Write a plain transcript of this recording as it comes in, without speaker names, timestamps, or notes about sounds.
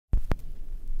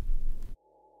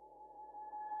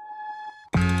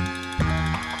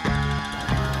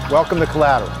Welcome to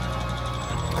Collateral.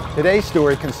 Today's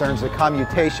story concerns the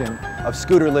commutation of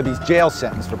Scooter Libby's jail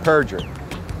sentence for perjury.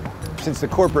 Since the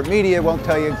corporate media won't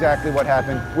tell you exactly what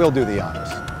happened, we'll do the honors.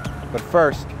 But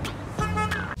first,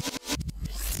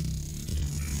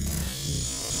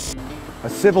 a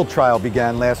civil trial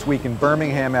began last week in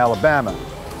Birmingham, Alabama,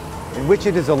 in which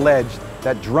it is alleged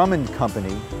that Drummond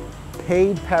Company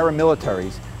paid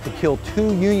paramilitaries to kill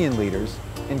 2 union leaders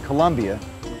in Colombia.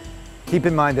 Keep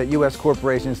in mind that U.S.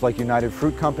 corporations like United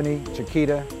Fruit Company,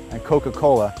 Chiquita, and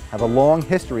Coca-Cola have a long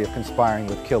history of conspiring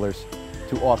with killers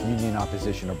to off-union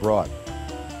opposition abroad.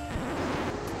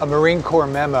 A Marine Corps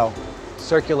memo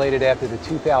circulated after the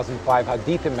 2005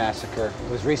 Haditha massacre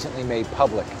was recently made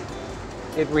public.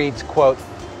 It reads, quote,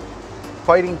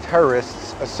 "Fighting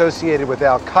terrorists associated with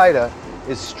Al-Qaeda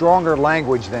is stronger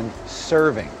language than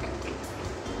serving.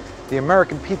 The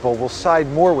American people will side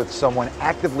more with someone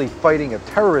actively fighting a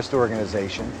terrorist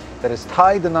organization that is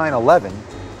tied to 9/11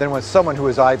 than with someone who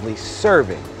is idly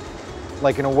serving,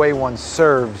 like in a way one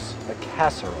serves a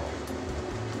casserole."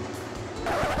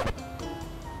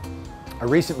 A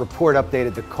recent report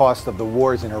updated the cost of the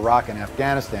wars in Iraq and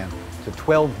Afghanistan to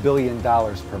 $12 billion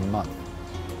per month.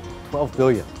 $12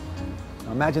 billion.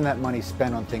 Now imagine that money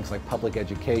spent on things like public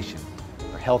education,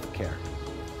 or health care,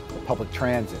 or public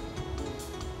transit.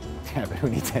 Yeah, but who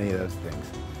needs any of those things?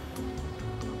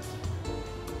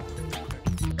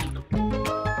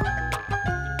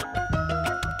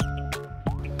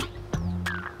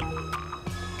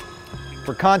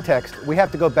 For context, we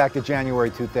have to go back to January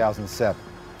 2007.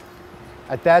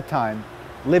 At that time,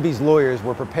 Libby's lawyers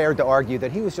were prepared to argue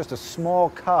that he was just a small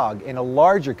cog in a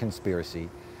larger conspiracy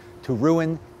to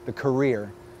ruin the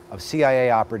career of CIA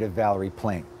operative Valerie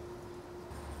Plame.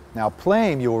 Now,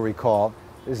 Plame, you will recall,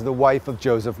 is the wife of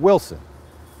Joseph Wilson,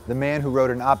 the man who wrote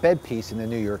an op-ed piece in the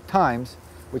New York Times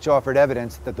which offered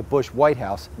evidence that the Bush White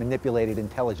House manipulated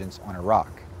intelligence on Iraq.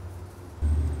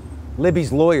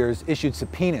 Libby's lawyers issued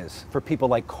subpoenas for people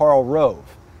like Karl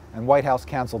Rove and White House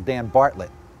counsel Dan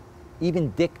Bartlett. Even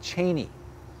Dick Cheney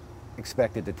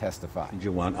expected to testify. I'm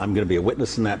going to be a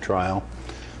witness in that trial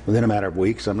within a matter of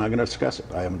weeks. I'm not going to discuss it.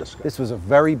 I haven't discussed it. This was a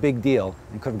very big deal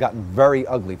and could have gotten very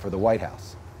ugly for the White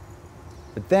House.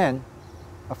 But then,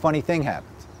 a funny thing happened.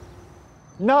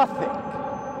 Nothing!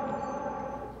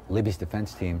 Libby's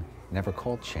defense team never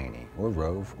called Cheney or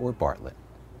Rove or Bartlett.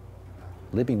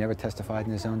 Libby never testified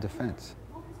in his own defense.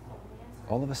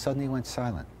 All of a sudden he went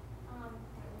silent.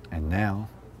 And now,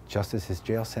 just as his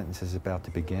jail sentence is about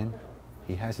to begin,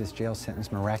 he has his jail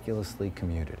sentence miraculously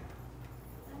commuted.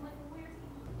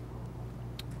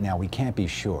 Now, we can't be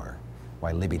sure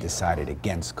why Libby decided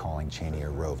against calling Cheney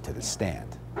or Rove to the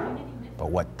stand. But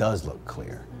what does look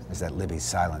clear is that Libby's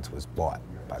silence was bought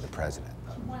by the president.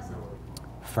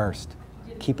 First,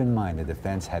 keep in mind the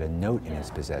defense had a note in its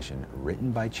possession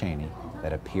written by Cheney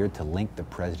that appeared to link the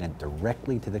president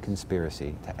directly to the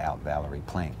conspiracy to out Valerie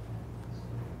Plame.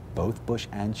 Both Bush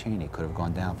and Cheney could have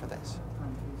gone down for this.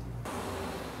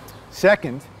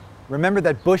 Second, remember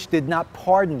that Bush did not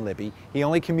pardon Libby, he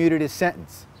only commuted his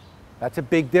sentence. That's a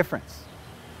big difference.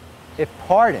 If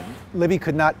pardoned, Libby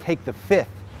could not take the fifth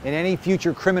in any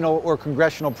future criminal or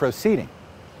congressional proceeding.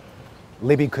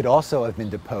 Libby could also have been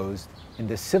deposed in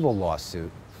the civil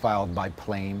lawsuit filed by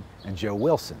Plame and Joe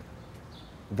Wilson.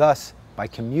 Thus, by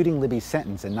commuting Libby's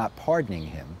sentence and not pardoning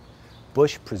him,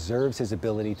 Bush preserves his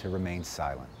ability to remain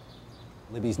silent.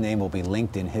 Libby's name will be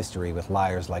linked in history with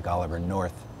liars like Oliver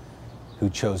North,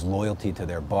 who chose loyalty to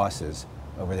their bosses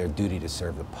over their duty to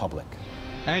serve the public.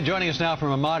 And joining us now from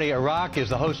Ramadi, Iraq, is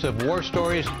the host of War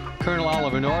Stories, Colonel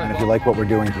Oliver North. And if you like what we're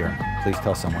doing here, please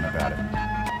tell someone about it.